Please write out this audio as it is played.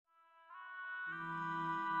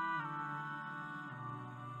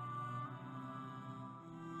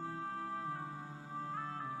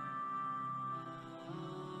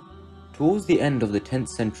Towards the end of the 10th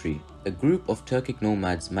century, a group of Turkic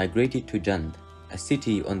nomads migrated to Jand, a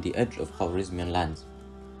city on the edge of Khwarezmian lands.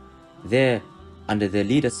 There, under their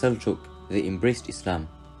leader Seljuk, they embraced Islam.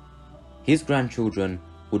 His grandchildren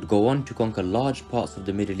would go on to conquer large parts of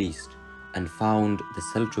the Middle East and found the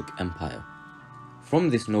Seljuk Empire.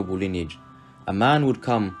 From this noble lineage, a man would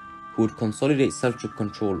come who would consolidate Seljuk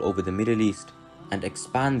control over the Middle East and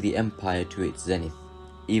expand the empire to its zenith,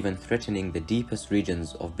 even threatening the deepest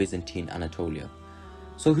regions of Byzantine Anatolia.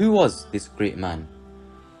 So who was this great man?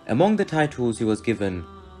 Among the titles he was given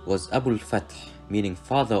was Abul Fath, meaning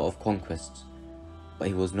father of conquests, but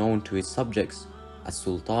he was known to his subjects as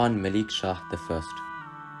Sultan Malikshah I.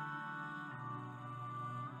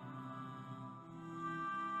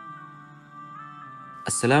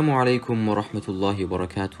 Assalamu alaikum wa rahmatullahi wa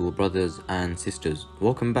barakatuh, brothers and sisters.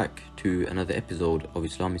 Welcome back to another episode of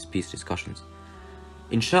Islamist Peace Discussions.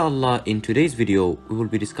 Inshallah, in today's video, we will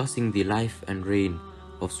be discussing the life and reign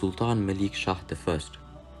of Sultan Malikshah I.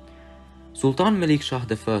 Sultan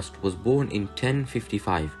Malikshah I was born in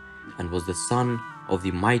 1055 and was the son of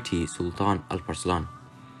the mighty Sultan Alparslan.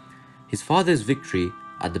 His father's victory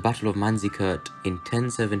at the Battle of Manzikert in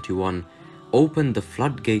 1071 opened the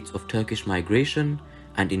floodgates of Turkish migration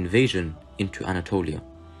and invasion into Anatolia.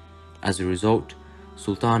 As a result,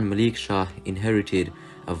 Sultan Malikshah inherited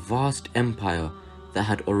a vast empire that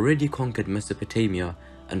had already conquered Mesopotamia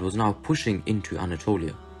and was now pushing into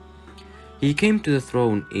Anatolia. He came to the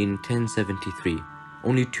throne in 1073,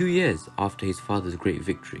 only 2 years after his father's great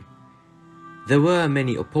victory. There were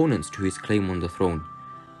many opponents to his claim on the throne,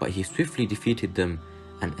 but he swiftly defeated them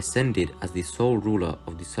and ascended as the sole ruler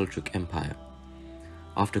of the Seljuk Empire.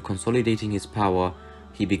 After consolidating his power,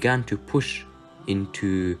 he began to push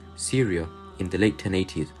into Syria in the late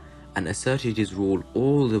 1080s and asserted his rule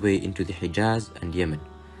all the way into the Hijaz and Yemen.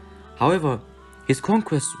 However, his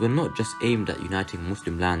conquests were not just aimed at uniting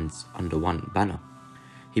Muslim lands under one banner.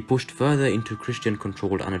 He pushed further into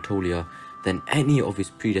Christian-controlled Anatolia than any of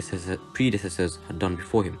his predecessors had done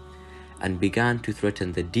before him, and began to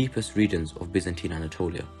threaten the deepest regions of Byzantine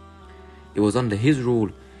Anatolia. It was under his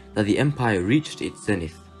rule that the empire reached its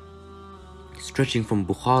zenith, stretching from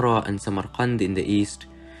Bukhara and Samarkand in the east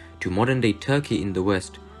to modern-day Turkey in the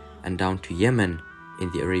west and down to Yemen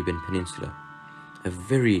in the Arabian Peninsula, a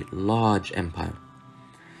very large empire.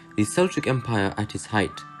 The Seljuk Empire at its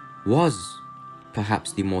height was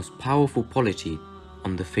perhaps the most powerful polity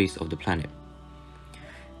on the face of the planet.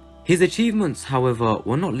 His achievements, however,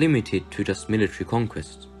 were not limited to just military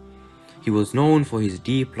conquests. He was known for his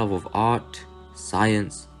deep love of art,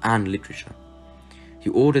 science, and literature.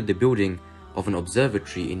 He ordered the building of an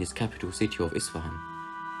observatory in his capital city of Isfahan.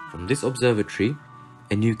 From this observatory,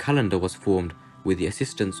 a new calendar was formed with the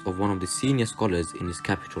assistance of one of the senior scholars in his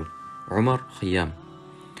capital, Umar Khayyam.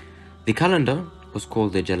 The calendar was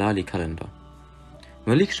called the Jalali calendar.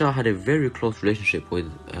 Malik Shah had a very close relationship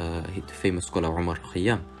with the famous scholar Umar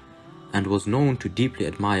Khayyam and was known to deeply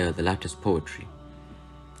admire the latter's poetry.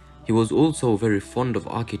 He was also very fond of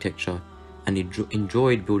architecture and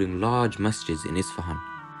enjoyed building large masjids in Isfahan.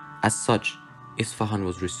 As such, Isfahan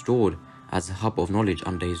was restored as a hub of knowledge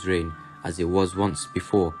under his reign, as it was once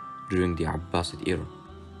before during the Abbasid era.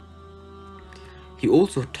 He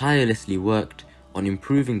also tirelessly worked on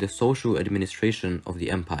improving the social administration of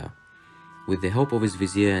the empire. With the help of his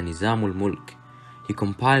vizier Nizamul Mulk, he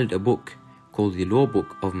compiled a book called the Law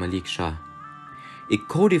Book of Malik Shah. It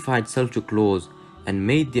codified Seljuk laws and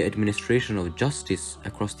made the administration of justice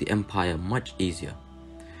across the empire much easier.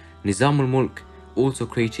 Nizamul Mulk also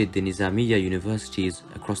created the Nizamiya universities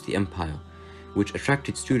across the empire, which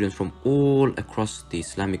attracted students from all across the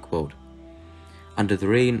Islamic world. Under the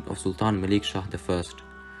reign of Sultan Malikshah I,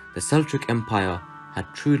 the Seljuk Empire had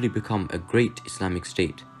truly become a great Islamic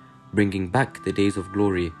state, bringing back the days of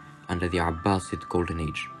glory under the Abbasid Golden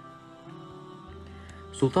Age.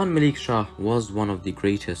 Sultan Malikshah was one of the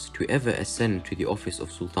greatest to ever ascend to the office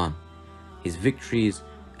of Sultan. His victories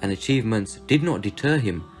and achievements did not deter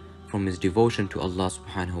him from his devotion to Allah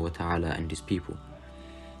subhanahu wa ta'ala and his people.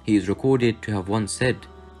 He is recorded to have once said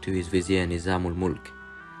to his vizier Nizamul Mulk,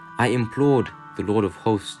 "I implored the Lord of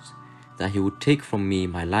Hosts that he would take from me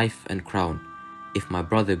my life and crown if my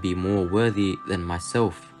brother be more worthy than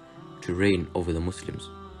myself to reign over the Muslims."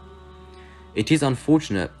 It is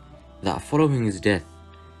unfortunate that following his death,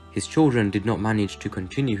 his children did not manage to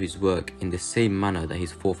continue his work in the same manner that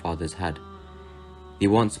his forefathers had. The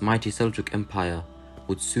once mighty Seljuk Empire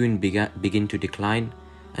would soon begin to decline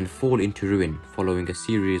and fall into ruin following a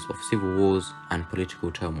series of civil wars and political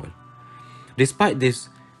turmoil. Despite this,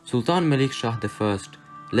 Sultan Malikshah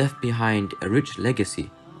I left behind a rich legacy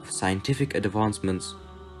of scientific advancements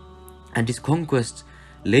and his conquests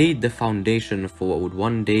laid the foundation for what would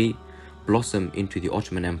one day blossom into the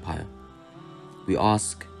Ottoman Empire. We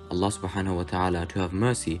ask Allah subhanahu wa ta'ala to have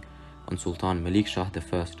mercy on Sultan Malikshah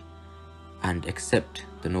I and accept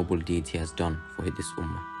the noble deeds he has done for this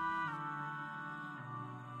ummah.